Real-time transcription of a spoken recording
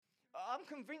I'm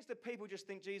convinced that people just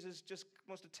think Jesus just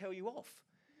wants to tell you off.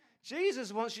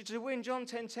 Jesus wants you to win. John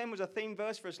 10:10 was a theme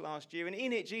verse for us last year. And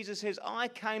in it, Jesus says, I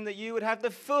came that you would have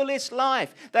the fullest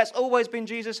life. That's always been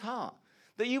Jesus' heart.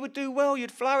 That you would do well,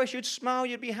 you'd flourish, you'd smile,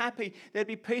 you'd be happy. There'd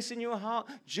be peace in your heart,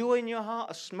 joy in your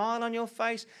heart, a smile on your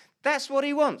face. That's what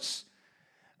he wants.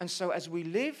 And so as we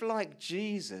live like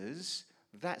Jesus,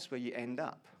 that's where you end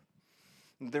up.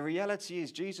 The reality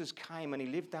is Jesus came and he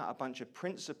lived out a bunch of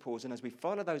principles. And as we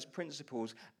follow those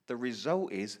principles, the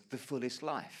result is the fullest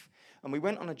life. And we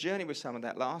went on a journey with some of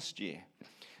that last year.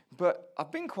 But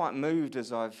I've been quite moved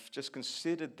as I've just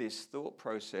considered this thought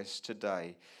process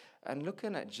today and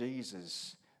looking at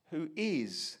Jesus, who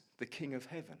is the King of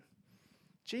heaven.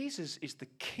 Jesus is the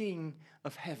King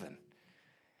of heaven.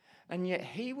 And yet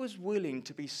he was willing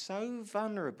to be so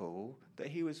vulnerable that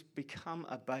he was become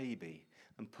a baby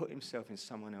and put himself in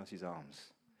someone else's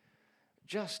arms.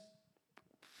 Just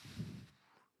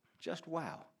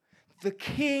wow. The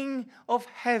King of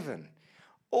heaven,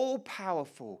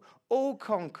 all-powerful,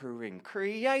 all-conquering,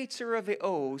 creator of it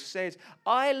all, says,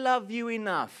 I love you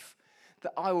enough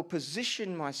that I will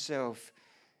position myself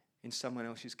in someone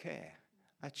else's care.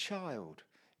 A child,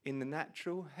 in the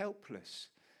natural, helpless.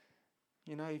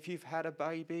 You know, if you've had a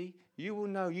baby, you will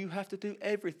know you have to do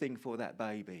everything for that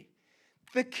baby.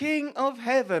 The King of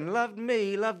heaven loved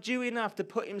me, loved you enough to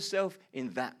put himself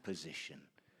in that position.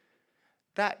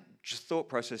 That thought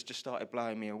process just started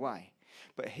blowing me away.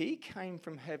 But he came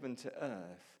from heaven to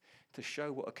earth to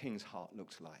show what a king's heart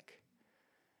looks like.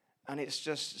 And it's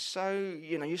just so,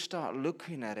 you start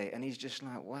looking at it and he's just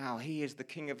like, wow, he is the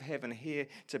King of heaven here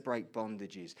to break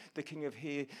bondages. The King of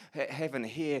heaven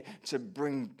here to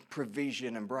bring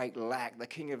provision and break lack. The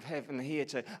King of heaven here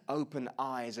to open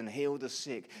eyes and heal the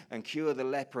sick and cure the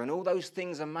leper and all those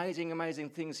things, amazing,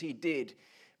 amazing things he did.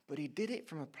 But he did it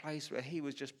from a place where he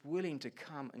was just willing to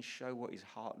come and show what his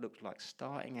heart looked like,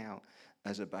 starting out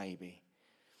as a baby.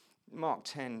 Mark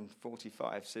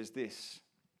 10:45 says this,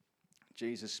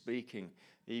 Jesus speaking,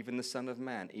 even the Son of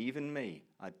Man, even me,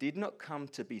 I did not come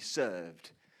to be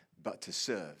served, but to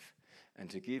serve, and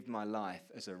to give my life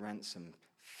as a ransom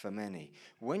for many.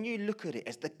 When you look at it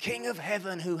as the King of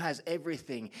heaven who has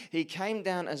everything, he came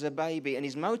down as a baby and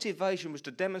his motivation was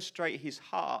to demonstrate his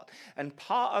heart. And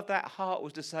part of that heart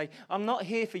was to say, I'm not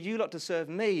here for you lot to serve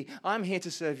me, I'm here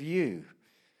to serve you.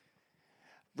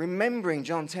 Remembering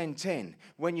John 10:10,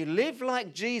 when you live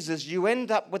like Jesus, you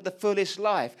end up with the fullest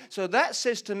life. So that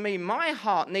says to me, my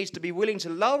heart needs to be willing to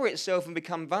lower itself and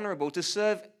become vulnerable to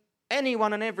serve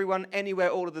anyone and everyone, anywhere,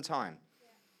 all of the time.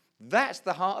 That's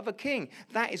the heart of a king.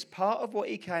 That is part of what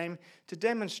he came to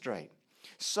demonstrate.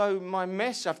 So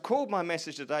I've called my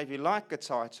message today, if you like a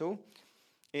title,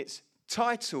 it's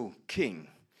Title King,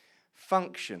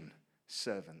 Function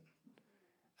Servant.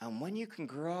 And when you can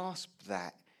grasp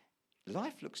that,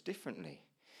 life looks differently.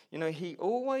 He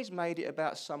always made it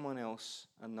about someone else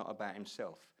and not about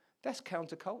himself. That's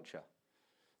counterculture.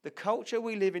 The culture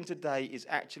we live in today is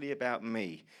actually about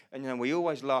me. And we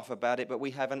always laugh about it, but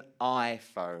we have an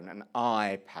iPhone, an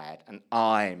iPad, an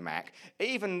iMac.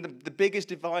 Even the biggest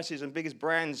devices and biggest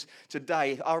brands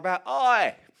today are about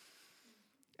I.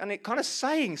 And it kind of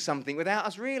saying something without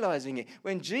us realizing it.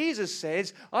 When Jesus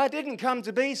says, I didn't come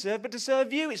to be served, but to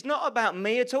serve you. It's not about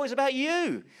me at all, it's about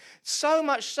you. So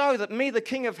much so that me, the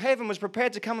King of heaven, was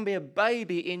prepared to come and be a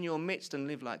baby in your midst and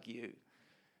live like you.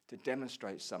 To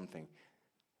demonstrate something.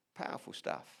 Powerful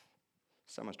stuff.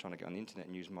 Someone's trying to get on the internet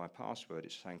and use my password.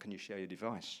 It's saying, can you share your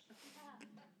device?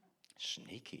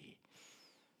 Sneaky.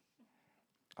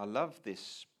 I love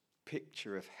this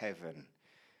picture of heaven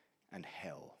and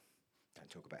hell. Don't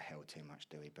talk about hell too much,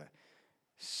 do we? But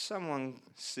someone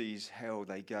sees hell,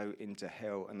 they go into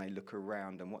hell and they look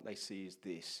around and what they see is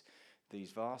this.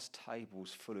 These vast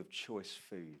tables full of choice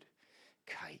food.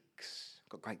 Cakes.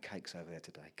 Got great cakes over there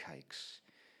today. Cakes.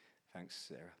 Thanks,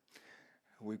 Sarah.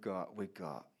 We've got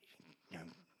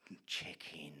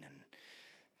chicken and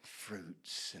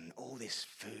fruits and all this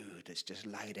food that's just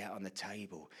laid out on the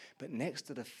table. But next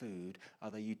to the food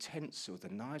are the utensils, the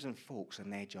knives and forks,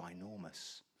 and they're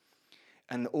ginormous.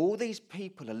 And all these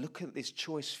people are looking at this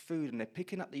choice food and they're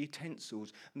picking up the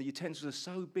utensils, and the utensils are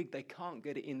so big they can't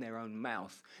get it in their own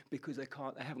mouth because they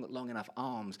haven't got long enough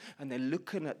arms. And they're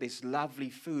looking at this lovely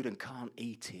food and can't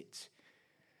eat it.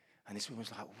 And this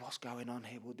woman's like, what's going on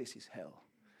here? Well, this is hell.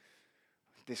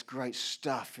 This great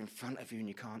stuff in front of you and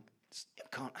you can't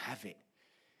have it.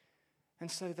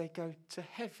 And so they go to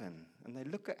heaven and they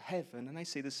look at heaven and they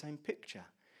see the same picture.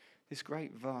 This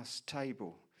great vast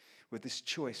table with this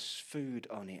choice food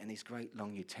on it and these great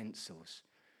long utensils.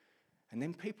 And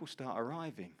then people start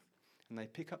arriving and they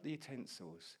pick up the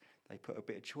utensils, they put a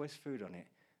bit of choice food on it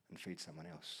and feed someone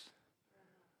else.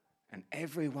 And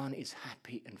everyone is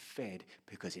happy and fed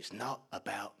because it's not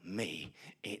about me,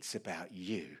 it's about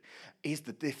you. Is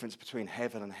the difference between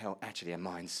heaven and hell actually a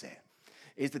mindset?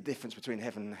 Is the difference between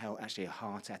heaven and hell actually a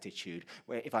heart attitude?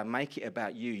 Where if I make it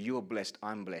about you, you're blessed,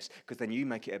 I'm blessed, because then you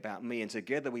make it about me, and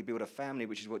together we build a family,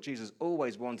 which is what Jesus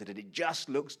always wanted, and it just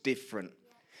looks different.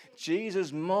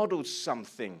 Jesus modeled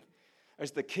something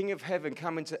as the King of Heaven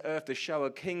coming to earth to show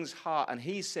a king's heart, and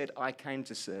he said, I came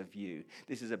to serve you.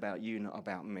 This is about you, not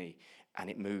about me. And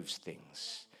it moves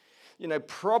things. You know,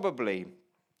 probably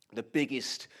the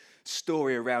biggest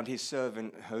story around his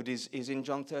servanthood is in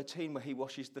John 13, where he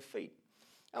washes the feet.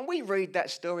 And we read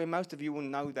that story, and most of you will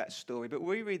know that story, but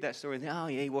we read that story and think, oh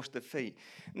yeah, he washed the feet.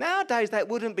 Nowadays, that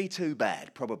wouldn't be too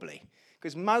bad, probably,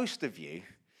 because most of you,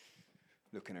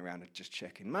 looking around and just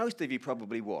checking, most of you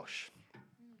probably wash.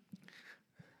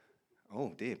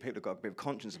 Oh dear, people have got a bit of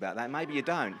conscience about that. Maybe you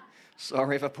don't.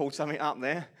 Sorry if I pulled something up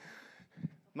there.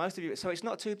 Most of you, so it's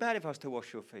not too bad if I was to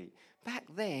wash your feet. Back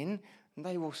then,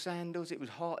 they wore sandals, it was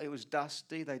hot, it was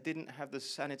dusty, they didn't have the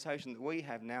sanitation that we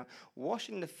have now.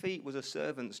 Washing the feet was a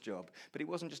servant's job, but it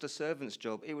wasn't just a servant's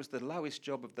job, it was the lowest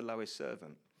job of the lowest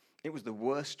servant. It was the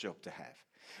worst job to have.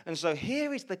 And so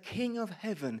here is the King of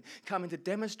Heaven coming to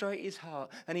demonstrate his heart,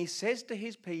 and he says to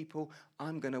his people,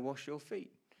 I'm going to wash your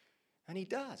feet. And he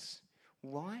does.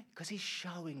 Why? Because he's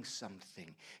showing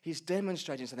something. He's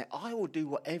demonstrating something. I will do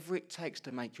whatever it takes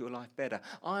to make your life better.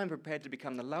 I am prepared to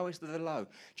become the lowest of the low.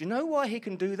 Do you know why he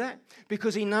can do that?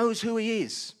 Because he knows who he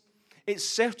is. It's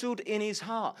settled in his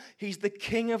heart. He's the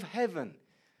King of Heaven.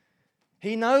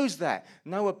 He knows that.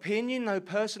 No opinion, no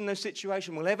person, no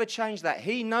situation will ever change that.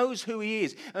 He knows who he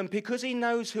is. And because he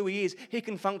knows who he is, he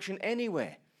can function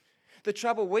anywhere. The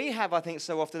trouble we have, I think,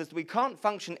 so often is that we can't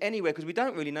function anywhere because we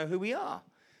don't really know who we are.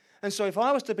 And so if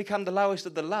I was to become the lowest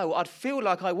of the low, I'd feel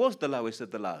like I was the lowest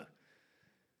of the low.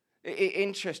 It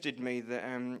interested me that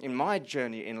in my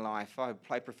journey in life, I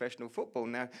played professional football.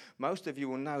 Now, most of you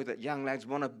will know that young lads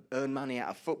want to earn money out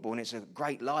of football, and it's a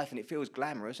great life, and it feels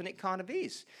glamorous, and it kind of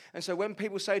is. And so when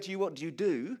people say to you, what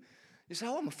do? You say,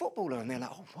 oh, I'm a footballer. And they're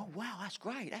like, oh, wow, that's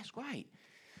great, that's great.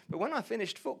 But when I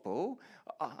finished football,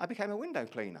 I became a window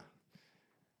cleaner.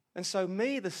 And so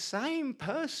me, the same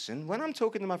person, when I'm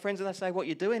talking to my friends and they say, what are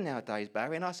you doing nowadays,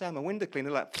 Barry? And I say, I'm a window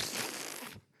cleaner, like,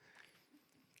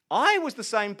 I was the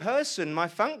same person. My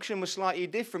function was slightly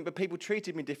different, but people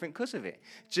treated me different because of it.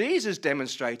 Jesus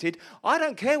demonstrated, I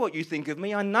don't care what you think of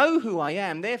me. I know who I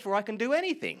am, therefore I can do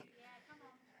anything.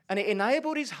 And it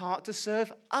enabled his heart to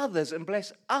serve others and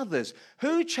bless others.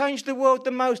 Who changed the world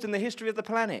the most in the history of the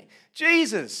planet?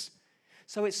 Jesus.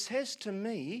 So it says to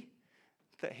me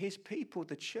that his people,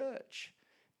 the church,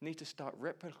 need to start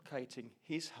replicating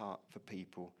his heart for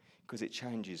people because it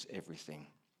changes everything.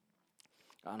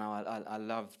 And I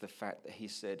love the fact that he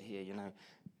said here,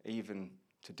 even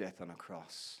to death on a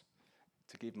cross,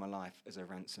 to give my life as a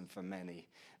ransom for many.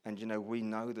 And, we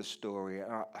know the story.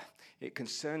 It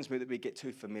concerns me that we get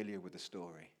too familiar with the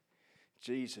story.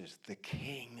 Jesus, the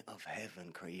King of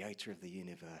Heaven, creator of the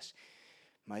universe,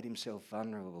 made himself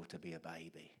vulnerable to be a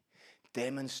baby.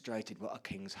 Demonstrated what a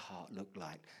king's heart looked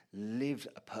like, lived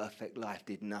a perfect life,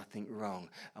 did nothing wrong,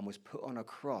 and was put on a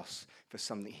cross for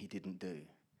something he didn't do.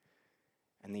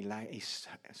 And he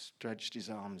stretched his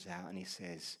arms out and he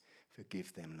says,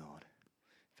 forgive them, Lord.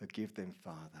 Forgive them,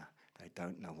 Father. They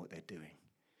don't know what they're doing.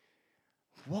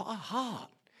 What a heart.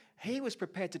 He was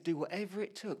prepared to do whatever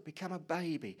it took, become a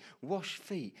baby, wash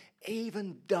feet,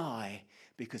 even die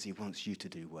because he wants you to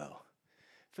do well.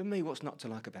 For me, what's not to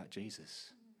like about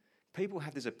Jesus? People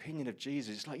have this opinion of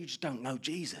Jesus. It's like, you just don't know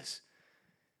Jesus.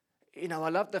 I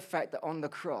love the fact that on the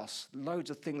cross, loads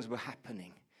of things were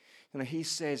happening. He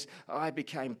says, I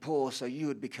became poor so you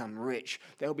would become rich.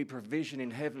 There'll be provision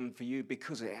in heaven for you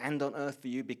because of it, and on earth for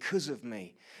you because of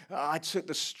me. I took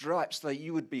the stripes so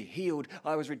you would be healed.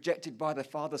 I was rejected by the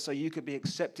Father so you could be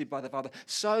accepted by the Father.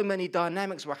 So many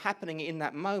dynamics were happening in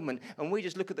that moment, and we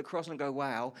just look at the cross and go,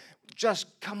 wow,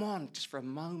 just come on, just for a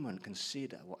moment,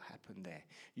 consider what happened there.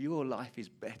 Your life is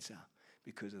better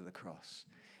because of the cross.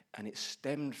 And it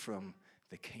stemmed from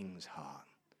the King's heart.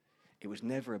 It was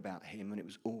never about him, and it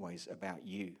was always about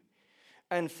you.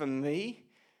 And for me,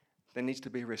 there needs to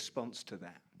be a response to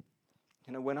that.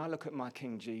 When I look at my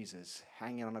King Jesus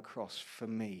hanging on a cross for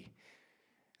me,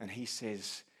 and he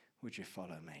says, would you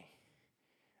follow me?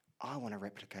 I want to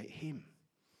replicate him.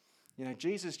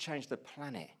 Jesus changed the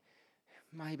planet.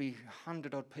 Maybe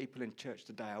 100-odd people in church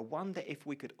today. I wonder if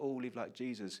we could all live like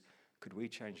Jesus. Could we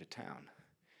change a town?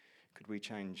 Could we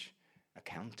change a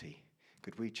county?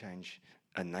 Could we change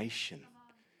a nation?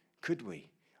 Could we?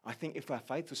 I think if our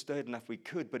faith was stirred enough, we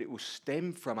could, but it will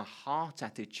stem from a heart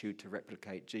attitude to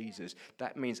replicate Jesus.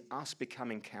 That means us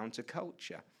becoming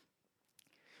counterculture.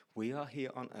 We are here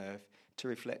on earth to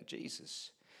reflect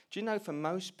Jesus. Do you know, for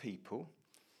most people,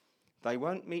 they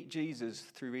won't meet Jesus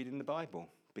through reading the Bible,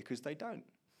 because they don't.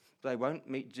 They won't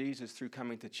meet Jesus through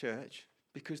coming to church,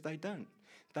 because they don't.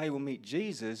 They will meet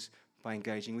Jesus by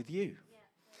engaging with you.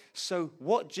 So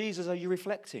what Jesus are you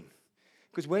reflecting?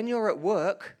 Because when you're at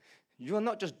work, you're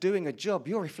not just doing a job,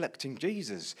 you're reflecting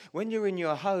Jesus. When you're in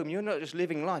your home, you're not just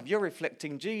living life, you're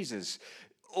reflecting Jesus.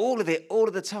 All of it, all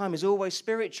of the time, is always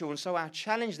spiritual. And so our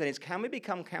challenge then is, can we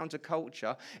become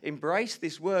counterculture, embrace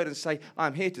this word and say,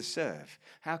 I'm here to serve.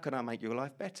 How can I make your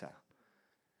life better?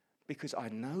 Because I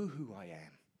know who I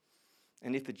am.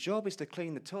 And if the job is to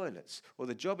clean the toilets, or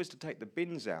the job is to take the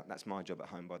bins out, that's my job at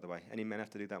home, by the way. Any men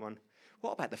have to do that one?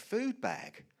 What about the food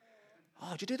bag?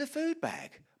 Oh, did you do the food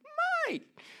bag? Mate!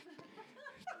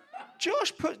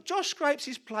 Josh scrapes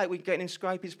his plate. We get him to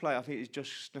scrape his plate. I think he's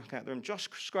just snuck out the room. Josh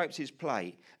scrapes his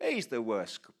plate. He's the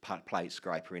worst plate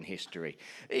scraper in history.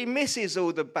 He misses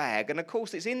all the bag. And, of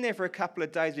course, it's in there for a couple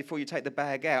of days before you take the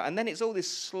bag out. And then it's all this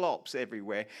slops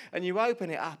everywhere. And you open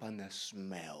it up and the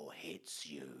smell hits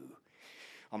you.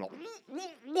 I'm like,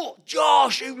 what?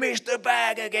 Josh, you missed the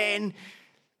bag again.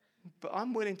 But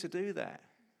I'm willing to do that,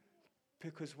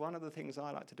 because one of the things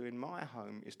I like to do in my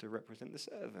home is to represent the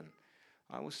servant.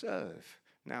 I will serve.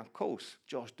 Now, of course,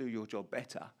 Josh, do your job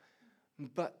better.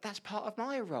 But that's part of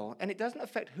my role. And it doesn't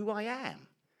affect who I am.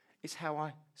 It's how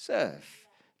I serve.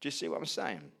 Do you see what I'm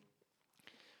saying?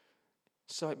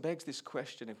 So it begs this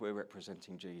question, if we're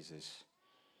representing Jesus,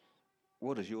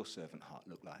 what does your servant heart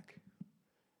look like?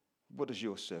 What does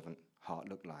your servant heart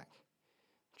look like?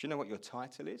 Do you know what your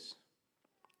title is?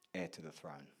 Heir to the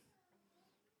throne.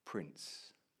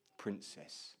 Prince,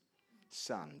 princess,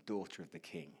 son, daughter of the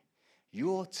king.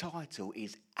 Your title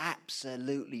is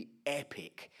absolutely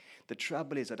epic. The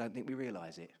trouble is, I don't think we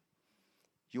realise it.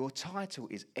 Your title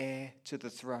is heir to the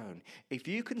throne. If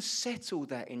you can settle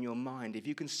that in your mind, if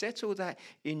you can settle that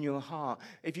in your heart,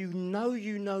 if you know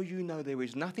there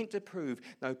is nothing to prove,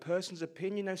 no person's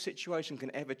opinion, no situation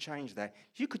can ever change that,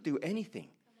 you could do anything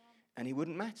and it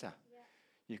wouldn't matter.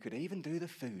 You could even do the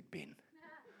food bin.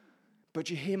 But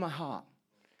you hear my heart.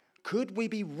 Could we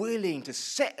be willing to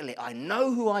settle it? I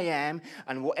know who I am,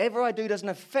 and whatever I do doesn't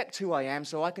affect who I am,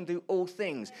 so I can do all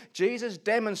things. Jesus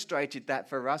demonstrated that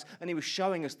for us, and he was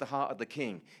showing us the heart of the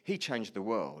king. He changed the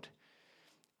world.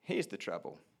 Here's the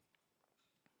trouble.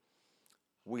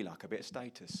 We like a bit of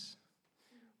status.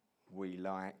 We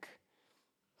like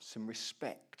some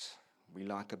respect. We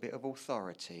like a bit of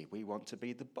authority. We want to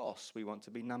be the boss. We want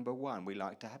to be number one. We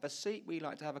like to have a seat. We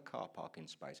like to have a car parking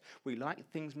space. We like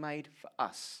things made for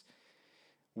us.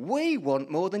 We want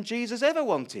more than Jesus ever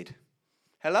wanted.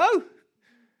 Hello?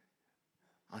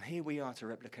 And here we are to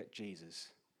replicate Jesus.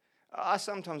 I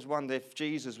sometimes wonder if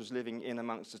Jesus was living in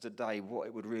amongst us today, what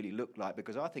it would really look like,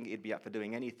 because I think he'd be up for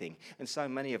doing anything. And so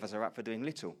many of us are up for doing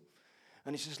little.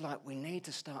 And it's just like we need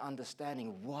to start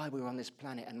understanding why we're on this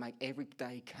planet and make every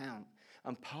day count.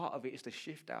 And part of it is to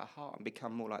shift our heart and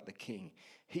become more like the King.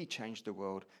 He changed the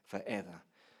world forever.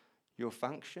 Your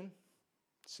function,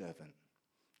 servant.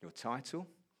 Your title,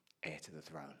 heir to the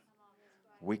throne.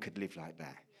 We could live like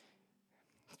that.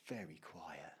 It's very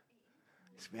quiet.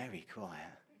 It's very quiet.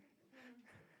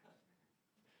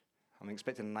 I'm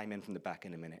expecting an amen from the back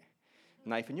in a minute.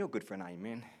 Nathan, you're good for an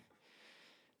amen.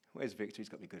 Where's Victor? He's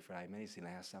got to be good for an amen. He's in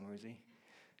our summer, is he?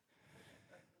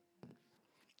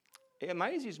 It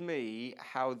amazes me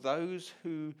how those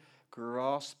who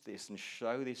grasp this and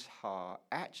show this heart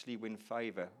actually win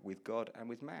favour with God and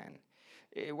with man.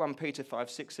 1 Peter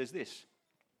 5:6 says this.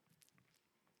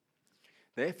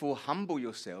 Therefore, humble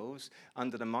yourselves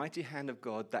under the mighty hand of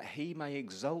God, that he may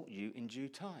exalt you in due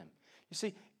time. You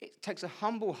see, it takes a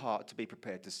humble heart to be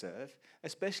prepared to serve,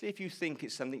 especially if you think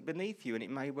it's something beneath you, and it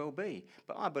may well be.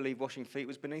 But I believe washing feet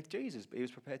was beneath Jesus, but he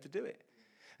was prepared to do it.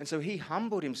 And so he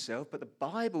humbled himself, but the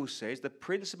Bible says the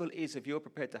principle is if you're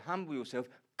prepared to humble yourself,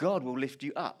 God will lift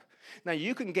you up. Now,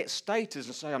 you can get status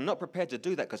and say, I'm not prepared to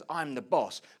do that because I'm the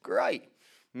boss. Great.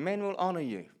 Men will honour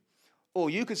you. Or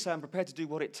you could say, I'm prepared to do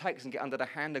what it takes and get under the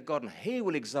hand of God, and he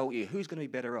will exalt you. Who's going to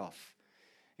be better off?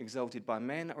 Exalted by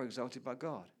men or exalted by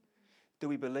God? Do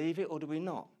we believe it or do we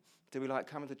not? Do we like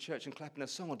coming to church and clapping a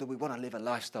song, or do we want to live a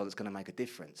lifestyle that's going to make a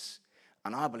difference?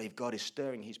 And I believe God is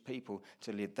stirring his people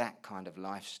to live that kind of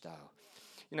lifestyle.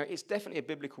 You know, it's definitely a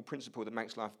biblical principle that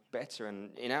makes life better.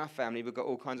 And in our family, we've got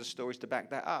all kinds of stories to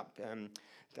back that up.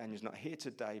 Daniel's not here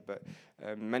today, but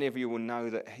many of you will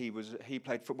know that he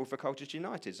played football for Colchester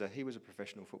United, so he was a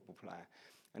professional football player.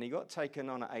 And he got taken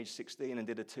on at age 16 and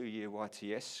did a 2-year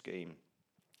YTS scheme.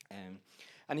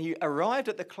 And he arrived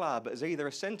at the club as either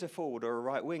a centre forward or a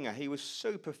right winger. He was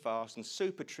super fast and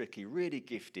super tricky, really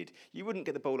gifted. You wouldn't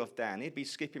get the ball off Dan. He'd be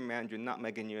skipping around you and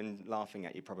nutmegging you and laughing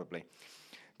at you probably.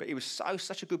 But he was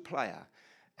such a good player.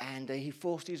 And he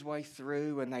forced his way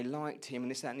through and they liked him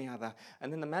and this, that and the other.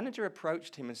 And then the manager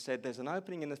approached him and said, there's an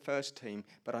opening in the first team,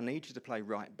 but I need you to play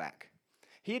right back.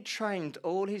 He had trained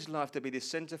all his life to be this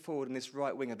centre forward and this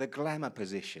right winger, the glamour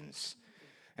positions.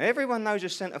 Everyone knows a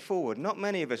centre forward. Not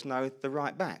many of us know the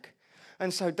right back.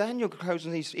 And so Daniel goes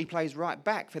and he plays right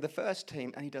back for the first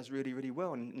team and he does really, really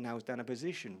well and nails down a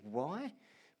position. Why?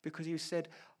 Because he said,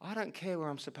 I don't care where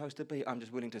I'm supposed to be. I'm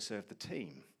just willing to serve the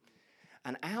team.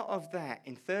 And out of that,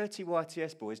 in 30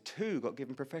 YTS boys, 2 got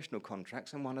given professional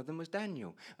contracts, and one of them was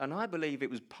Daniel. And I believe it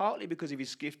was partly because of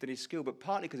his gift and his skill, but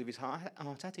partly because of his heart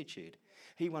attitude.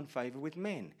 He won favour with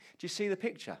men. Do you see the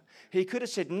picture? He could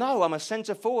have said, no, I'm a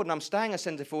centre forward, and I'm staying a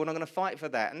centre forward, and I'm going to fight for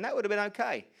that. And that would have been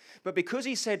okay. But because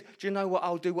he said, do you know what,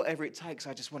 I'll do whatever it takes,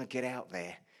 I just want to get out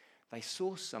there. They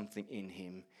saw something in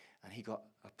him, and he got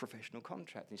a professional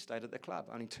contract, and he stayed at the club.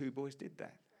 Only 2 boys did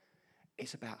that.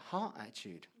 It's about heart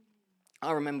attitude.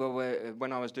 I remember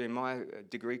when I was doing my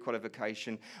degree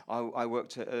qualification, I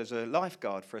worked as a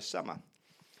lifeguard for a summer.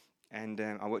 And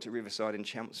I worked at Riverside in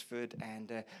Chelmsford.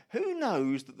 And who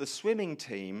knows that the swimming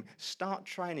team start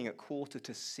training at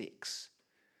 5:45?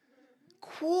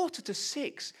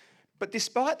 5:45. But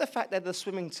despite the fact they're the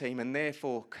swimming team and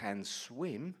therefore can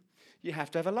swim, you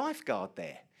have to have a lifeguard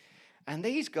there. And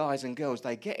these guys and girls,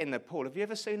 they get in the pool. Have you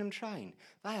ever seen them train?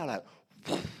 They are like...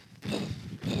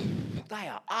 They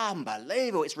are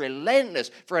unbelievable. It's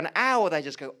relentless. For an hour, they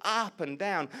just go up and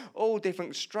down, all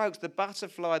different strokes, the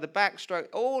butterfly, the backstroke,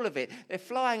 all of it. They're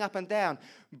flying up and down.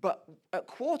 But at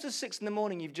 5:45 in the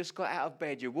morning, you've just got out of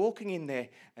bed. You're walking in there,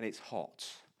 and it's hot.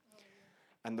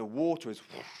 And the water is...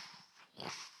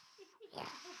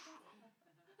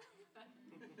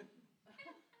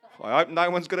 I hope no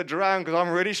one's going to drown because I'm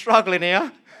really struggling here.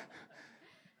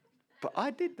 But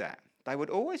I did that. They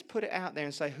would always put it out there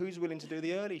and say, who's willing to do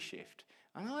the early shift?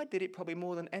 And I did it probably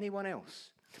more than anyone else.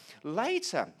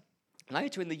 Later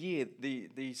in the year,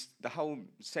 the whole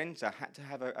centre had to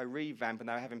have a revamp, and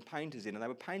they were having painters in, and they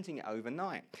were painting it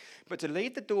overnight. But to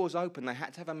leave the doors open, they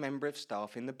had to have a member of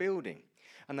staff in the building.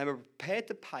 And they were prepared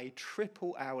to pay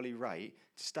triple hourly rate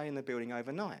to stay in the building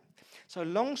overnight. So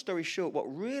long story short, what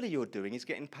really you're doing is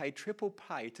getting paid triple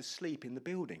pay to sleep in the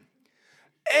building.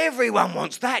 Everyone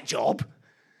wants that job.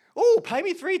 Oh, pay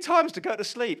me 3 times to go to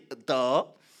sleep. Duh.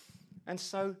 And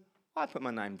so I put my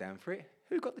name down for it.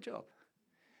 Who got the job?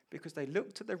 Because they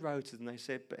looked at the rotors and they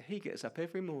said, but he gets up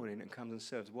every morning and comes and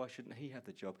serves. Why shouldn't he have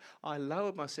the job? I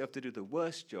lowered myself to do the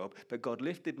worst job, but God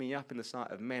lifted me up in the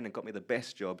sight of men and got me the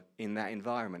best job in that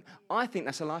environment. I think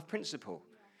that's a life principle.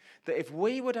 That if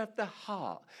we would have the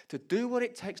heart to do what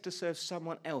it takes to serve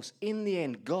someone else, in the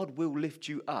end, God will lift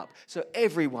you up. So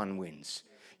everyone wins.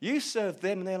 You serve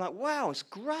them and they're like, wow, it's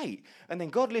great. And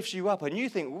then God lifts you up and you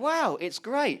think, wow, it's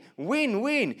great. Win,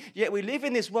 win. Yet we live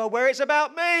in this world where it's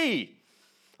about me.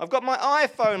 I've got my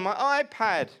iPhone, my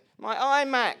iPad, my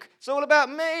iMac. It's all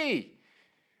about me.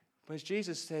 Whereas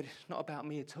Jesus said, it's not about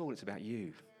me at all, it's about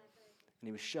you. And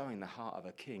he was showing the heart of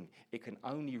a king. It can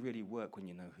only really work when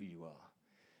you know who you are.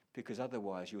 Because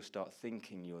otherwise you'll start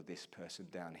thinking you're this person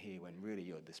down here when really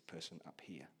you're this person up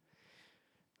here.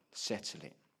 Settle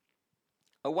it.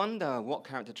 I wonder what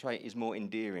character trait is more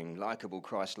endearing, likeable,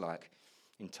 Christ-like,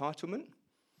 entitlement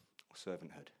or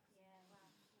servanthood?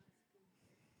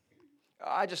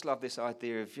 I just love this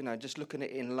idea of, just looking at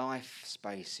it in life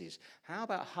spaces. How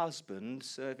about husband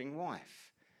serving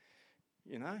wife?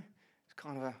 It's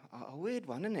kind of a weird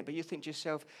one, isn't it? But you think to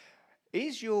yourself,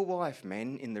 is your wife,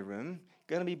 men in the room,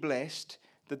 going to be blessed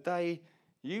the day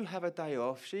you have a day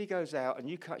off, she goes out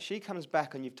and she comes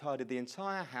back and you've tidied the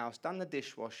entire house, done the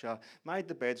dishwasher, made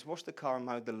the beds, washed the car and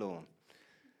mowed the lawn.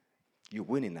 You're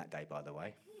winning that day, by the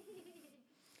way.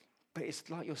 But it's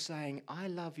like you're saying, I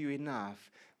love you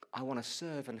enough, I want to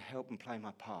serve and help and play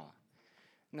my part.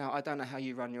 Now, I don't know how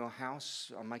you run your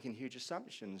house. I'm making huge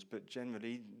assumptions, but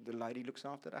generally the lady looks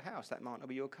after the house. That might not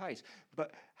be your case.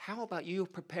 But how about you're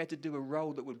prepared to do a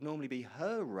role that would normally be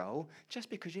her role just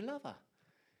because you love her?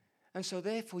 And so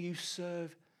therefore you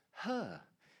serve her.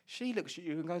 She looks at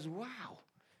you and goes, wow,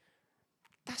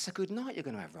 that's a good night you're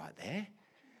going to have right there.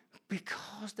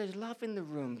 Because there's love in the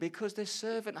room, because there's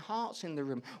servant hearts in the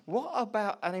room. What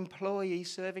about an employee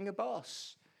serving a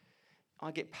boss? I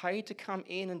get paid to come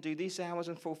in and do these hours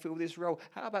and fulfill this role.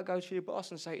 How about go to your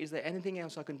boss and say, is there anything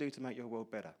else I can do to make your world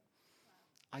better?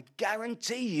 I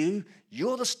guarantee you,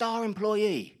 you're the star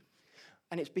employee.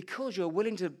 And it's because you're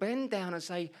willing to bend down and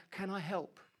say, can I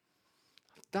help?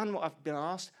 I've done what I've been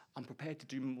asked. I'm prepared to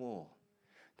do more.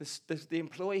 The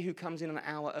employee who comes in an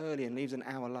hour early and leaves an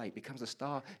hour late becomes a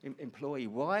star employee.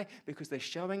 Why? Because they're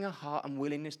showing a heart and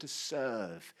willingness to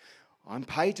serve. I'm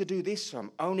paid to do this, so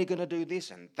I'm only going to do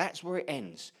this, and that's where it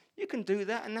ends. You can do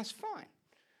that, and that's fine.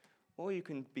 Or you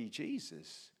can be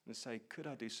Jesus and say, could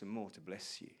I do some more to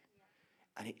bless you?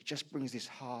 And it just brings this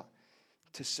heart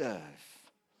to serve.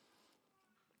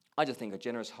 I just think a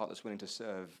generous heart that's willing to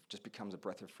serve just becomes a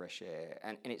breath of fresh air.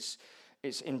 And it's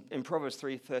in Proverbs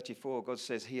 3:34, God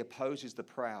says, he opposes the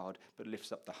proud but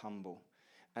lifts up the humble.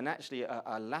 And actually,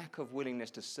 a lack of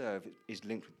willingness to serve is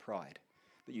linked with pride,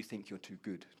 that you think you're too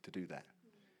good to do that.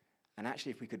 And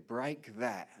actually, if we could break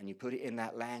that and you put it in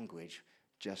that language,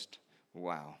 just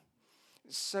wow.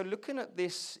 So looking at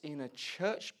this in a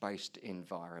church-based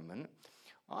environment,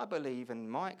 I believe, and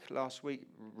Mike last week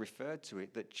referred to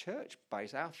it, that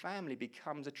church-based, our family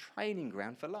becomes a training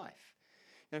ground for life.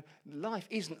 You know, life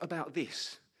isn't about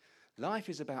this. Life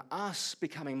is about us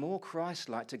becoming more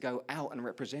Christ-like to go out and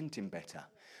represent him better.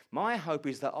 My hope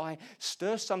is that I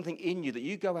stir something in you, that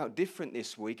you go out different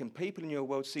this week and people in your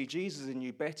world see Jesus in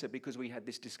you better because we had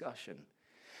this discussion.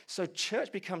 So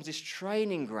church becomes this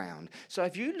training ground. So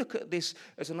if you look at this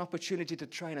as an opportunity to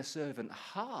train a servant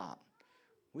heart,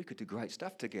 we could do great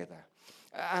stuff together.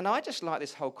 And I just like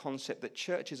this whole concept that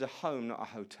church is a home, not a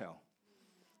hotel.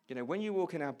 You know, when you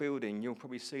walk in our building, you'll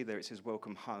probably see there it says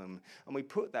welcome home. And we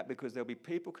put that because there'll be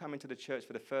people coming to the church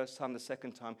for the first time, the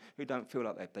second time, who don't feel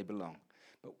like they belong.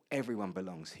 But everyone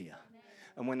belongs here.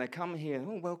 And when they come here,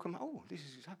 oh, welcome, oh, this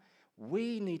is...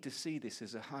 We need to see this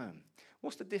as a home.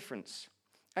 What's the difference?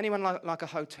 Anyone like a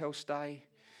hotel stay?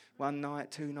 1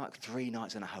 night, 2 nights, 3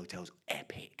 nights in a hotel's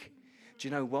epic. Do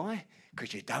you know why?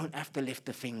 Because you don't have to lift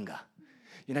a finger.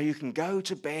 You know, you can go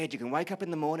to bed, you can wake up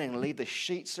in the morning and leave the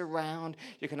sheets around,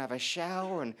 you can have a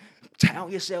shower and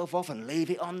towel yourself off and leave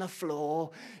it on the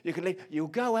floor. You'll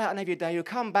go out and have your day, you'll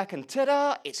come back and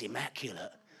ta-da, it's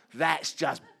immaculate. That's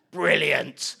just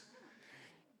brilliant.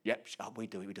 Yep, we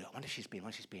do it. I wonder if she's been.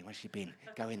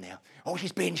 Go in there. Oh,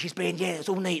 she's been, yeah, it's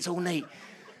all neat.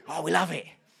 Oh, we love it.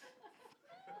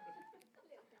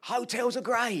 Hotels are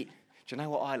great. Do you know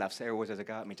what I love? Sarah always has a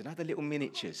go at me. Do you know the little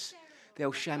miniatures? The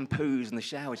old shampoos and the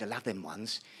showers. I love them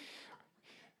ones.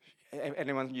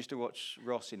 Anyone used to watch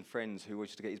Ross in Friends who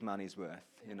used to get his money's worth,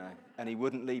 you know, and he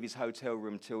wouldn't leave his hotel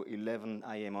room till 11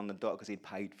 a.m. on the dot because he'd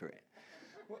paid for it.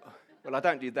 Well, I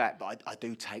don't do that, but I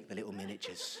do take the little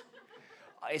miniatures.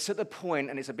 It's at the point,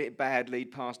 and it's a bit bad,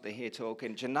 lead pastor here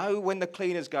talking, do you know when the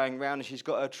cleaner's going round and she's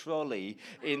got her trolley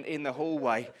in the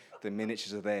hallway, the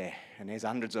miniatures are there, and there's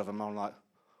hundreds of them. I'm like...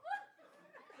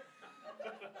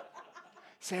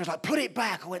 Sarah's like, put it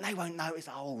back. I went, they won't notice.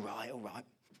 Oh, all right.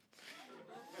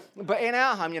 But in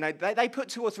our home, you know, they put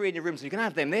 2 or 3 in your room, so you can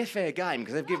have them. They're fair game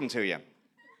because they've given to you.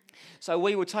 So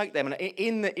we will take them, and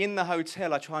in the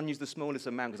hotel, I try and use the smallest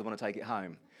amount because I want to take it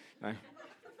home. You know?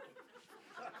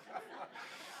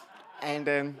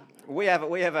 And we have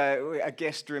a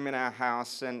guest room in our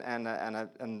house and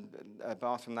a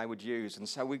bathroom they would use, and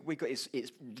so we got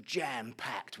it's jam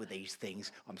packed with these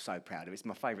things. I'm so proud of it. It's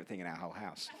my favourite thing in our whole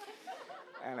house.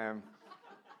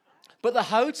 But the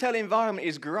hotel environment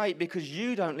is great because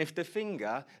you don't lift a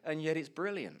finger, and yet it's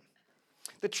brilliant.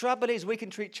 The trouble is we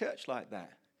can treat church like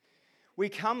that. We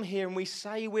come here and we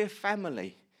say we're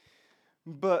family,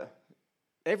 but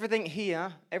everything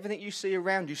here, everything you see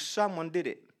around you, someone did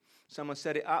it. Someone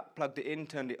set it up, plugged it in,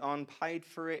 turned it on, paid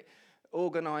for it,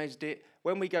 organised it.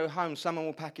 When we go home, someone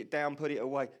will pack it down, put it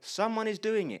away. Someone is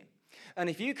doing it. And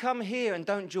if you come here and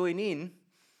don't join in,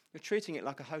 you're treating it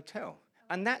like a hotel.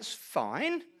 And that's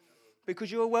fine,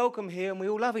 because you're welcome here and we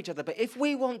all love each other. But if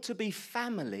we want to be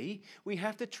family, we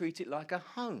have to treat it like a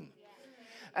home.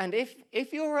 And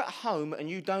if you're at home and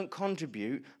you don't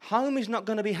contribute, home is not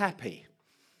going to be happy.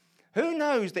 Who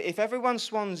knows that if everyone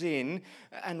swans in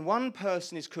and one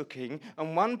person is cooking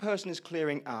and one person is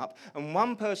clearing up and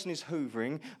one person is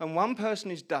hoovering and one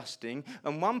person is dusting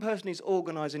and one person is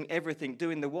organising everything,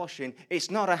 doing the washing,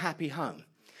 it's not a happy home.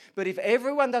 But if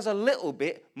everyone does a little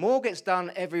bit, more gets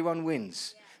done, everyone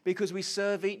wins. Because we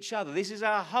serve each other. This is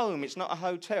our home, it's not a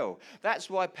hotel. That's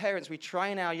why parents, we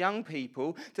train our young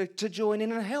people to join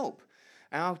in and help.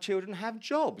 Our children have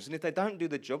jobs, and if they don't do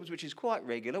the jobs, which is quite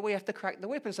regular, we have to crack the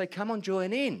whip and say, come on,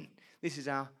 join in. This is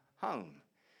our home.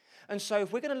 And so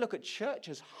if we're going to look at church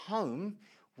as home,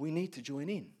 we need to join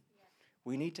in.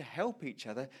 We need to help each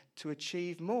other to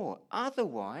achieve more.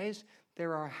 Otherwise,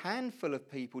 there are a handful of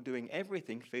people doing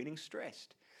everything feeling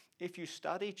stressed. If you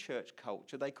study church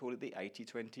culture, they call it the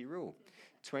 80-20 rule.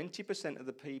 20% of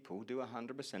the people do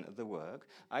 100% of the work.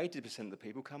 80% of the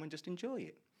people come and just enjoy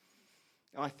it.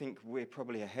 I think we're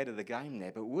probably ahead of the game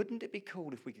there, but wouldn't it be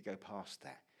cool if we could go past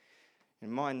that?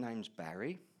 And my name's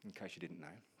Barry, in case you didn't know.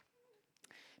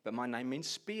 But my name means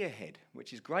spearhead,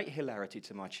 which is great hilarity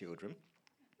to my children.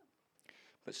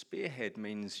 But spearhead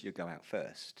means you go out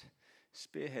first.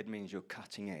 Spearhead means you're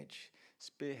cutting edge.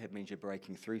 Spearhead means you're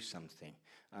breaking through something.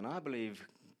 And I believe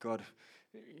God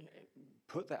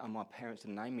put that on my parents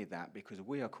to name me that because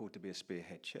we are called to be a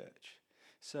spearhead church.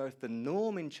 So if the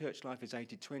norm in church life is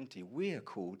 80-20, we are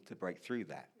called to break through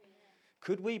that.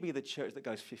 Could we be the church that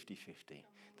goes 50-50,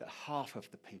 that half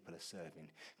of the people are serving?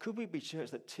 Could we be a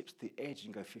church that tips the edge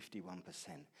and go 51%?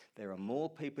 There are more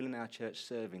people in our church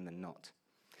serving than not.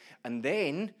 And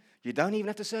then you don't even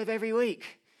have to serve every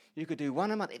week. You could do one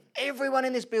a month. If everyone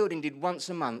in this building did once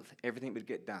a month, everything would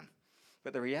get done.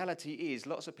 But the reality is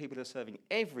lots of people are serving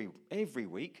every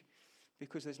week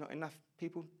because there's not enough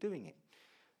people doing it.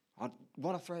 I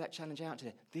want to throw that challenge out to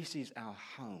you. This is our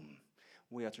home.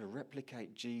 We are to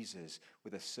replicate Jesus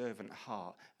with a servant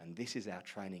heart, and this is our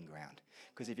training ground.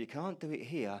 Because if you can't do it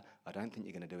here, I don't think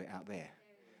you're going to do it out there.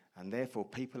 And therefore,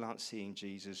 people aren't seeing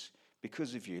Jesus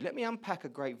because of you. Let me unpack a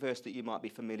great verse that you might be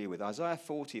familiar with. Isaiah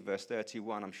 40, verse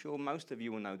 31. I'm sure most of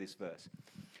you will know this verse.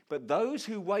 But those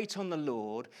who wait on the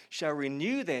Lord shall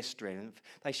renew their strength.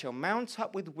 They shall mount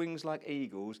up with wings like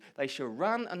eagles. They shall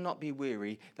run and not be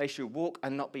weary. They shall walk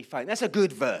and not be faint. That's a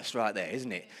good verse right there,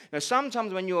 isn't it? Now,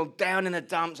 sometimes when you're down in the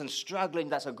dumps and struggling,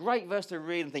 that's a great verse to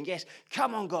read and think, yes,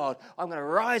 come on, God, I'm going to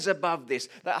rise above this.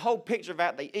 That whole picture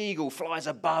about the eagle flies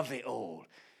above it all.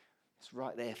 It's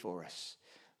right there for us.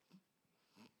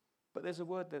 But there's a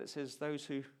word there that says those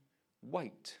who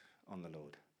wait on the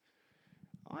Lord.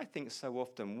 I think so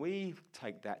often we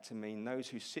take that to mean those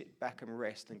who sit back and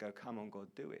rest and go, come on, God,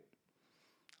 do it.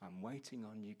 I'm waiting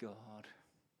on you, God.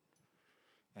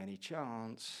 Any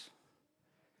chance?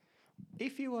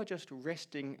 If you are just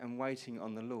resting and waiting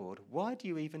on the Lord, why do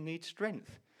you even need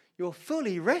strength? You're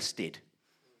fully rested.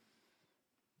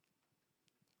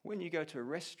 When you go to a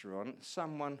restaurant,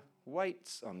 someone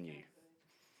waits on you.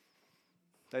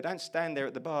 They don't stand there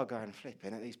at the bar going,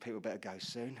 flipping it, these people better go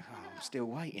soon. Oh, I'm still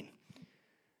waiting.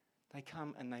 They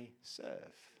come and they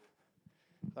serve.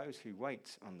 Those who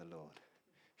wait on the Lord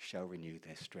shall renew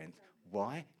their strength.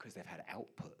 Why? Because they've had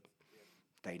output.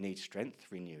 They need strength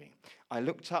renewing. I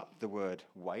looked up the word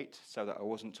wait so that I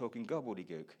wasn't talking gobbledygook.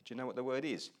 Do you know what the word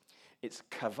is? It's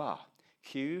kavah.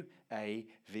 Q-A-V-A-H.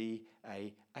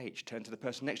 Turn to the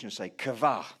person next to you and say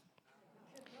kavah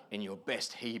in your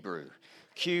best Hebrew.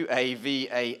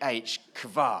 Q-A-V-A-H,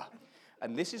 kavah.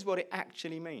 And this is what it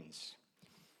actually means.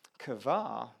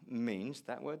 Kavah means,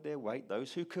 that word there, wait,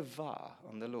 those who kavah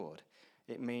on the Lord.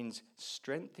 It means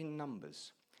strength in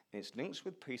numbers. It's linked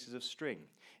with pieces of string.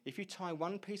 If you tie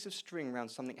one piece of string around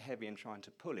something heavy and trying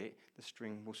to pull it, the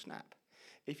string will snap.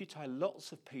 If you tie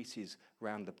lots of pieces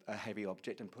around a heavy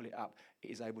object and pull it up,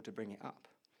 it is able to bring it up.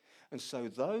 And so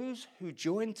those who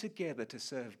join together to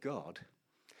serve God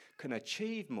can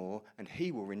achieve more, and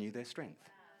he will renew their strength.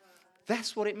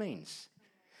 That's what it means.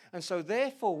 And so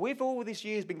therefore, we've all this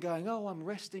years been going, oh, I'm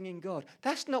resting in God.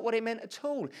 That's not what it meant at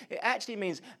all. It actually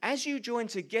means as you join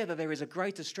together, there is a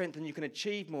greater strength and you can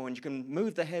achieve more and you can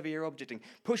move the heavier object and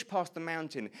push past the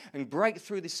mountain and break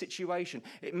through this situation.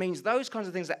 It means those kinds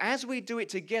of things that as we do it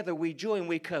together, we join,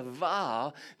 we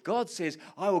kavah. God says,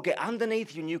 I will get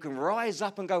underneath you and you can rise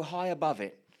up and go high above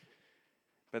it.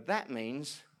 But that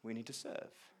means we need to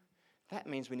serve. That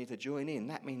means we need to join in.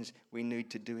 That means we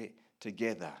need to do it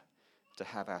together to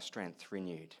have our strength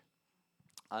renewed.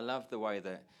 I love the way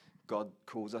that God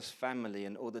calls us family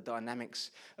and all the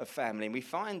dynamics of family. And we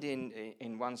find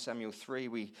in 1 Samuel 3,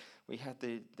 we had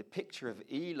the picture of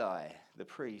Eli, the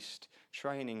priest,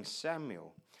 training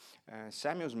Samuel.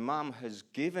 Samuel's mum has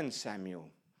given Samuel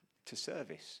to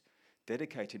service,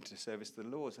 dedicated to service to the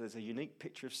Lord. So there's a unique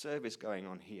picture of service going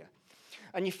on here.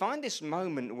 And you find this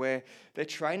moment where they're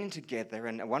training together,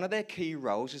 and one of their key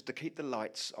roles is to keep the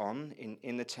lights on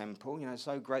in the temple. You know, it's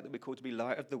so great that we're called to be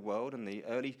light of the world, and the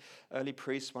early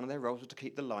priests, one of their roles was to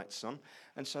keep the lights on.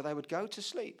 And so they would go to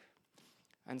sleep.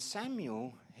 And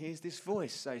Samuel hears this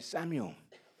voice say, Samuel,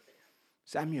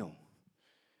 Samuel.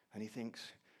 And he thinks,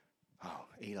 oh,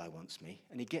 Eli wants me.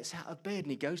 And he gets out of bed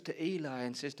and he goes to Eli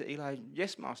and says to Eli,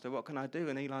 yes, master, what can I do?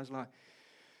 And Eli's like,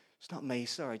 it's not me,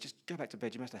 sorry, just go back to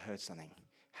bed, you must have heard something.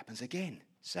 Happens again.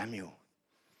 Samuel.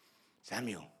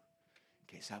 Samuel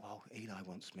gets up, oh, Eli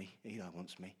wants me, Eli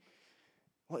wants me.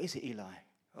 What is it, Eli?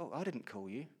 Oh, I didn't call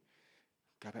you.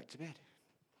 Go back to bed.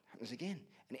 Happens again.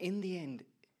 And in the end,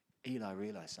 Eli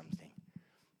realized something.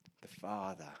 The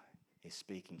Father is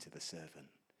speaking to the servant.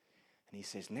 And he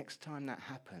says, next time that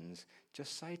happens,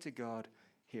 just say to God,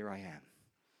 here I am.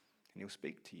 And he'll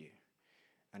speak to you.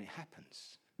 And it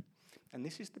happens. And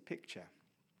this is the picture.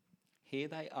 Here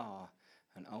they are,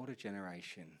 an older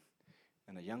generation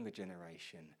and a younger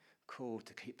generation, called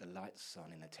to keep the lights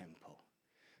on in the temple,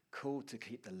 called to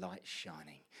keep the light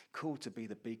shining, called to be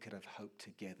the beacon of hope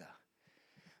together.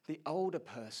 The older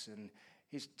person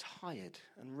is tired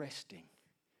and resting,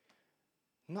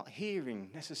 not hearing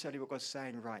necessarily what God's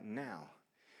saying right now.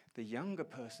 The younger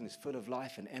person is full of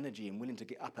life and energy and willing to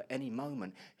get up at any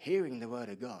moment, hearing the word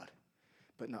of God,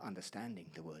 but not understanding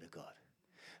the word of God.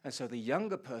 And so the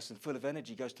younger person, full of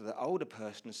energy, goes to the older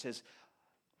person and says,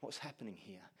 what's happening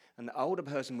here? And the older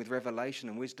person with revelation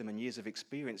and wisdom and years of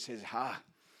experience says,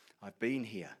 I've been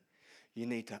here. You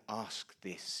need to ask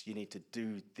this. You need to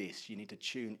do this. You need to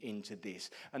tune into this.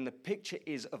 And the picture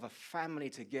is of a family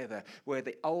together where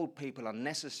the old people are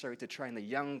necessary to train the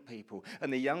young people.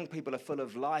 And the young people are full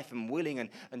of life and willing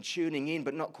and tuning in,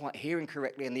 but not quite hearing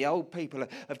correctly. And the old people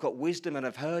have got wisdom and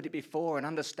have heard it before and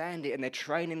understand it. And they're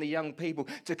training the young people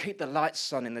to keep the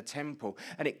lights on in the temple.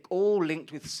 And it all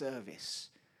linked with service.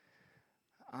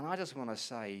 And I just want to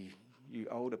say, you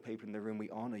older people in the room, we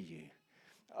honor you.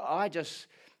 I just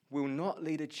will not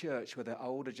lead a church where the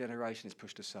older generation is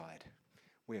pushed aside.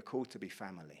 We are called to be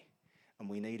family, and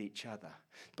we need each other.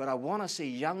 But I want to see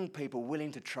young people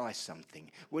willing to try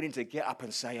something, willing to get up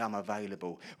and say, I'm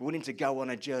available, willing to go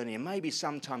on a journey, and maybe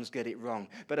sometimes get it wrong.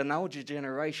 But an older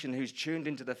generation who's tuned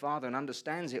into the Father and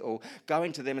understands it all,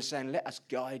 going to them and saying, let us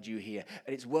guide you here.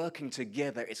 And it's working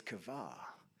together. It's kavah.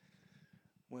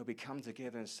 Where we come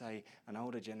together and say, an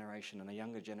older generation and a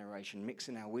younger generation,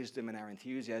 mixing our wisdom and our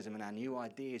enthusiasm and our new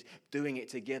ideas, doing it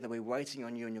together. We're waiting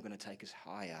on you and you're going to take us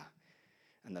higher.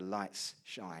 And the lights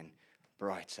shine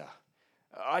brighter.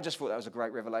 I just thought that was a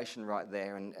great revelation right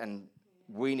there. And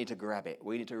we need to grab it.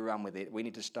 We need to run with it. We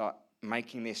need to start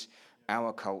making this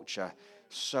our culture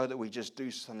so that we just do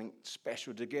something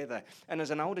special together. And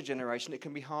as an older generation, it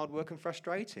can be hard work and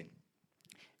frustrating.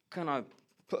 Can I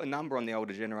put a number on the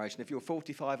older generation? If you're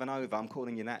 45 and over, I'm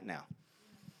calling you that now.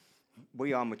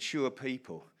 We are mature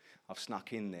people. I've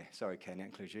snuck in there. Sorry, Ken, that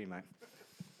includes you, mate.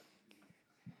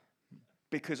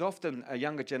 Because often a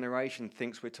younger generation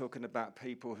thinks we're talking about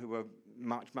people who are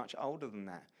much, much older than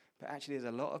that. But actually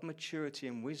there's a lot of maturity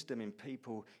and wisdom in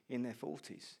people in their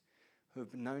 40s who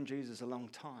have known Jesus a long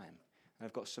time and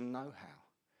have got some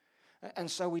know-how.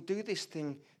 And so we do this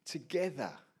thing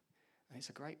together. And it's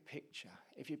a great picture.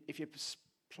 If you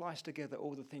splice together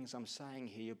all the things I'm saying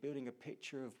here, you're building a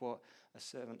picture of what a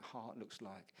servant heart looks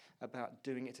like, about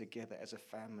doing it together as a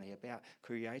family, about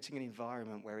creating an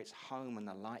environment where it's home and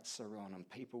the lights are on and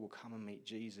people will come and meet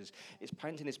Jesus. It's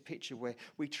painting this picture where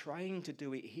we train to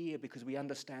do it here because we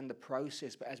understand the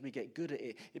process, but as we get good at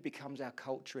it, it becomes our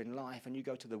culture in life. And you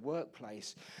go to the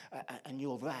workplace and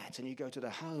you're that, and you go to the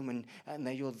home and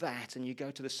there you're that, and you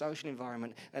go to the social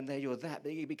environment and there you're that,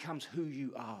 but it becomes who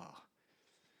you are.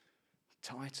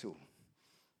 Title,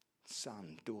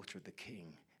 son, daughter of the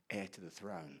king, heir to the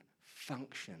throne,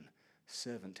 function,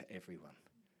 servant to everyone.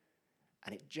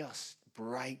 And it just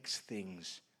breaks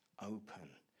things open.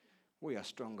 We are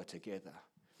stronger together.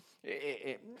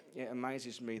 It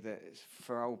amazes me that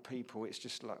for old people, it's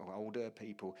just like older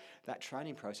people, that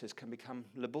training process can become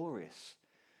laborious.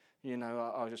 You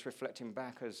know, I was just reflecting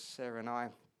back as Sarah and I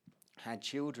had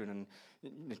children, and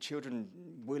the children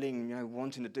willing,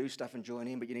 wanting to do stuff and join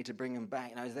in, but you need to bring them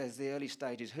back. There's the early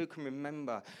stages. Who can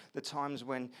remember the times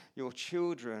when your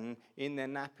children in their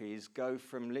nappies go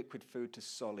from liquid food to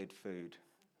solid food?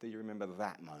 Do you remember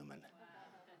that moment?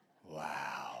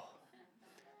 Wow.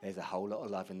 There's a whole lot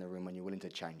of love in the room when you're willing to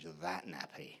change that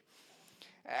nappy.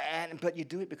 But you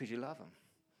do it because you love them.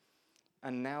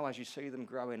 And now as you see them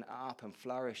growing up and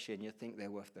flourishing, you think they're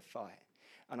worth the fight.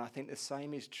 And I think the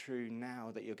same is true now,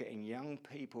 that you're getting young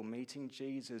people meeting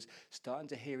Jesus, starting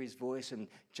to hear his voice and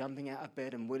jumping out of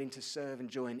bed and willing to serve and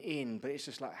join in. But it's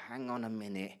just like, hang on a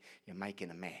minute, you're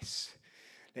making a mess.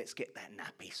 Let's get that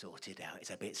nappy sorted out. It's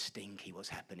a bit stinky what's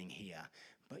happening here.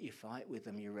 But you fight with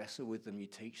them, you wrestle with them, you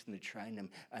teach them, you train them.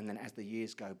 And then as the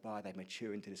years go by, they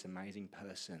mature into this amazing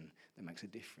person that makes a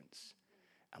difference.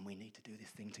 And we need to do this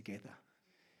thing together,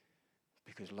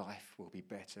 because life will be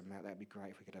better. That would be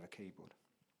great if we could have a keyboard.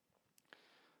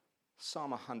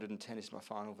 Psalm 110 is my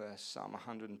final verse. Psalm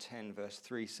 110 verse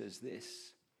 3 says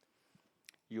this: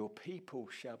 your people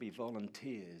shall be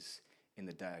volunteers in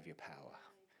the day of your power.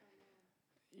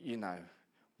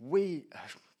 We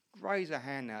raise a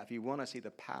hand now if you want to see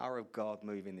the power of God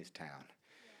move in this town.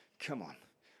 Come on.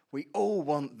 We all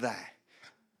want that.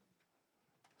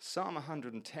 Psalm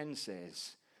 110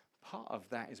 says, part of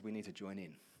that is we need to join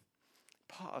in.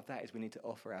 Part of that is we need to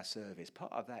offer our service.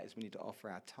 Part of that is we need to offer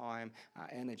our time, our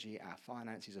energy, our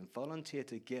finances, and volunteer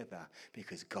together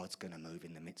because God's going to move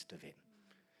in the midst of it.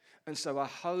 And so I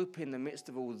hope in the midst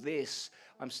of all this,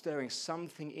 I'm stirring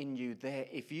something in you there.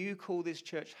 If you call this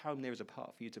church home, there is a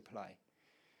part for you to play.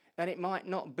 And it might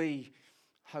not be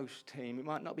host team, it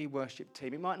might not be worship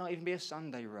team, it might not even be a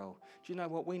Sunday role. Do you know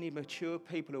what? We need mature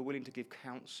people who are willing to give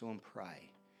counsel and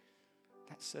pray.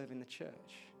 That's serving the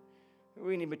church.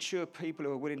 We need mature people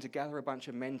who are willing to gather a bunch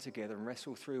of men together and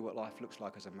wrestle through what life looks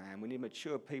like as a man. We need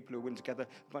mature people who are willing to gather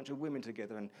a bunch of women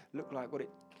together and look like what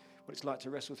it's like to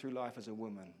wrestle through life as a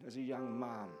woman, as a young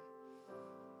mum,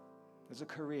 as a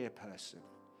career person.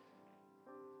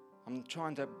 I'm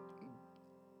trying to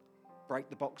break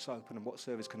the box open of what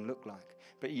service can look like.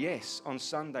 But yes, on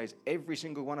Sundays, every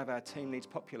single one of our team needs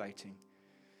populating.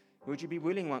 Would you be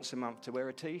willing once a month to wear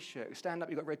a T-shirt? Stand up,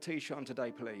 you've got a red T-shirt on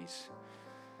today, please.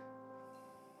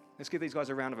 Let's give these guys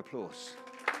a round of applause.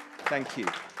 Thank you.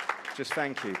 Just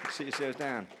thank you. Sit yourselves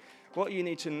down. What you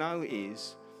need to know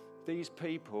is these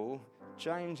people,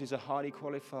 James is a highly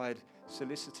qualified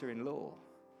solicitor in law,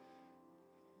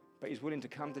 but he's willing to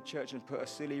come to church and put a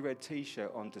silly red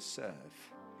T-shirt on to serve.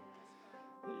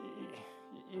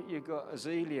 You've got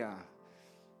Azealia,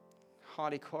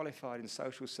 highly qualified in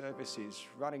social services,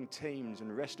 running teams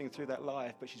and wrestling through that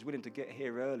life, but she's willing to get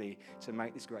here early to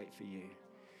make this great for you.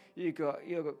 You've got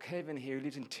Kevin here who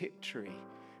lives in Tiptree,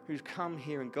 who's come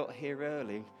here and got here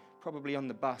early, probably on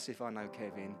the bus if I know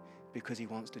Kevin, because he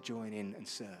wants to join in and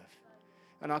serve.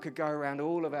 And I could go around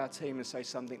all of our team and say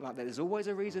something like that. There's always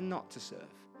a reason not to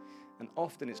serve, and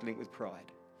often it's linked with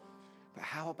pride. But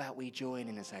how about we join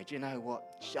in and say, do you know what?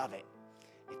 Shove it.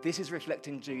 If this is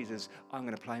reflecting Jesus, I'm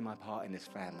going to play my part in this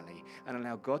family and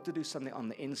allow God to do something on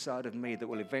the inside of me that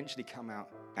will eventually come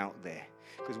out there.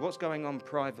 Because what's going on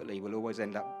privately will always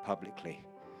end up publicly.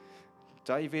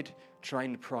 David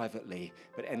trained privately,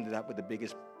 but ended up with the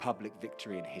biggest public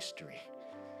victory in history.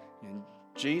 And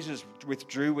Jesus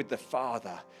withdrew with the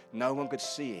Father. No one could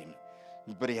see him,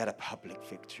 but he had a public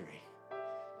victory.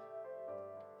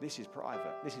 This is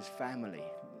private. This is family.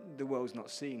 The world's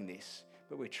not seeing this,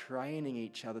 but we're training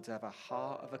each other to have a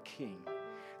heart of a king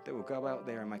that will go out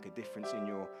there and make a difference in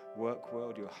your work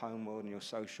world, your home world, and your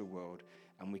social world,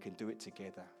 and we can do it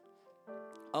together.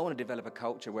 I want to develop a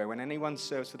culture where when anyone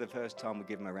serves for the first time, we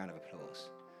give them a round of applause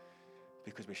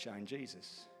because we're showing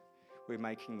Jesus. We're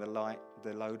making the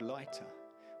load lighter.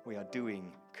 We are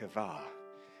doing kavah,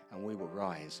 and we will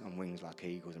rise on wings like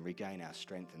eagles and regain our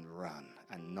strength and run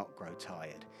and not grow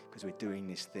tired because we're doing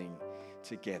this thing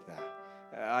together.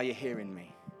 Are you hearing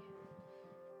me?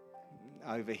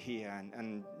 Over here,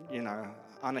 and you know,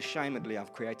 unashamedly,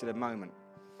 I've created a moment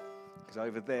because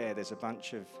over there's a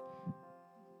bunch of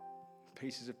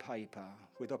pieces of paper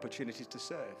with opportunities to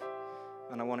serve.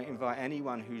 And I want to invite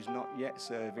anyone who's not yet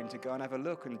serving to go and have a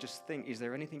look and just think, is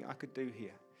there anything I could do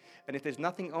here? And if there's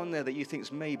nothing on there that you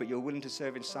think's me, but you're willing to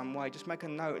serve in some way, just make a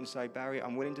note and say, Barry,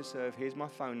 I'm willing to serve. Here's my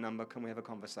phone number. Can we have a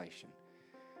conversation?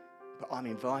 But I'm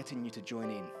inviting you to join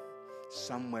in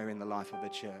somewhere in the life of the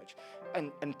church.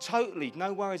 And totally,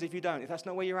 no worries if you don't. If that's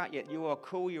not where you're at yet, you are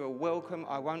cool, you are welcome.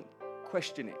 I won't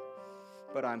question it.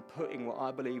 But I'm putting what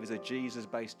I believe is a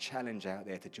Jesus-based challenge out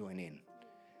there to join in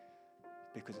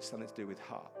because it's something to do with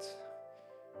heart.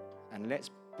 And let's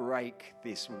break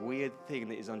this weird thing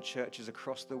that is on churches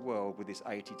across the world with this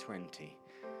 80-20.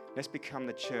 Let's become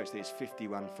the church that is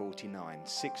 51-49,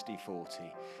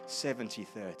 60-40,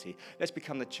 70-30. Let's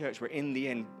become the church where in the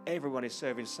end everyone is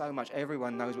serving so much,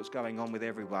 everyone knows what's going on with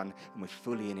everyone, and we're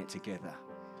fully in it together.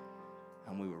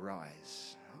 And we will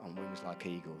rise on wings like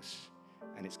eagles,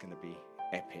 and it's going to be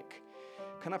epic.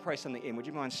 Can I pray something in? Would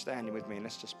you mind standing with me and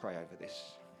let's just pray over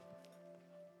this?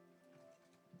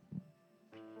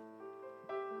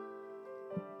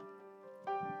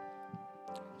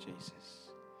 Jesus.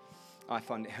 I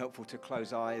find it helpful to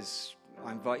close eyes.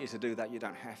 I invite you to do that. You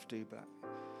don't have to, but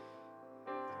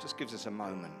it just gives us a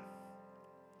moment.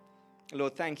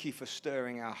 Lord, thank you for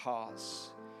stirring our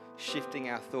hearts, shifting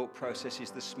our thought processes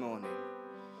this morning.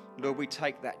 Lord, we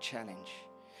take that challenge.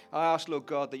 I ask, Lord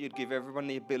God, that you'd give everyone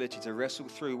the ability to wrestle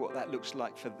through what that looks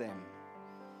like for them.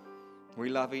 We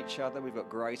love each other, we've got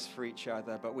grace for each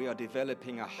other, but we are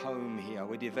developing a home here.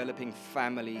 We're developing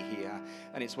family here,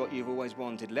 and it's what you've always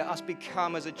wanted. Let us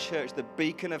become, as a church, the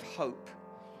beacon of hope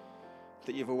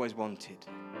that you've always wanted.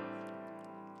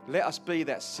 Let us be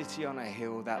that city on a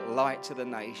hill, that light to the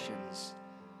nations,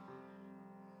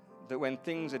 that when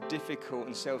things are difficult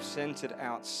and self-centered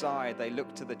outside, they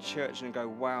look to the church and go,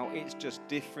 wow, it's just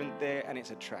different there and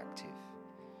it's attractive.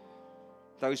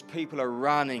 Those people are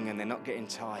running and they're not getting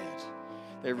tired.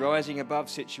 They're rising above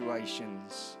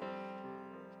situations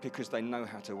because they know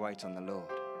how to wait on the Lord.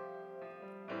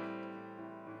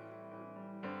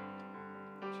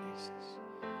 Jesus.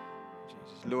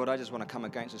 Lord, I just want to come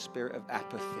against a spirit of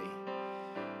apathy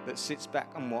that sits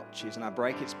back and watches, and I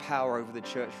break its power over the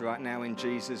church right now in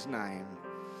Jesus' name.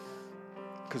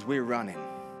 Because we're running,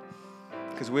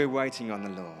 because we're waiting on the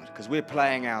Lord, because we're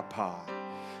playing our part.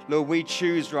 Lord, we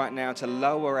choose right now to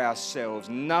lower ourselves,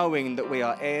 knowing that we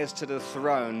are heirs to the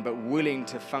throne, but willing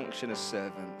to function as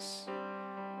servants.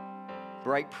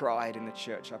 Break pride in the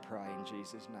church, I pray, in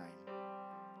Jesus'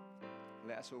 name.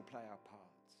 Let us all play our part.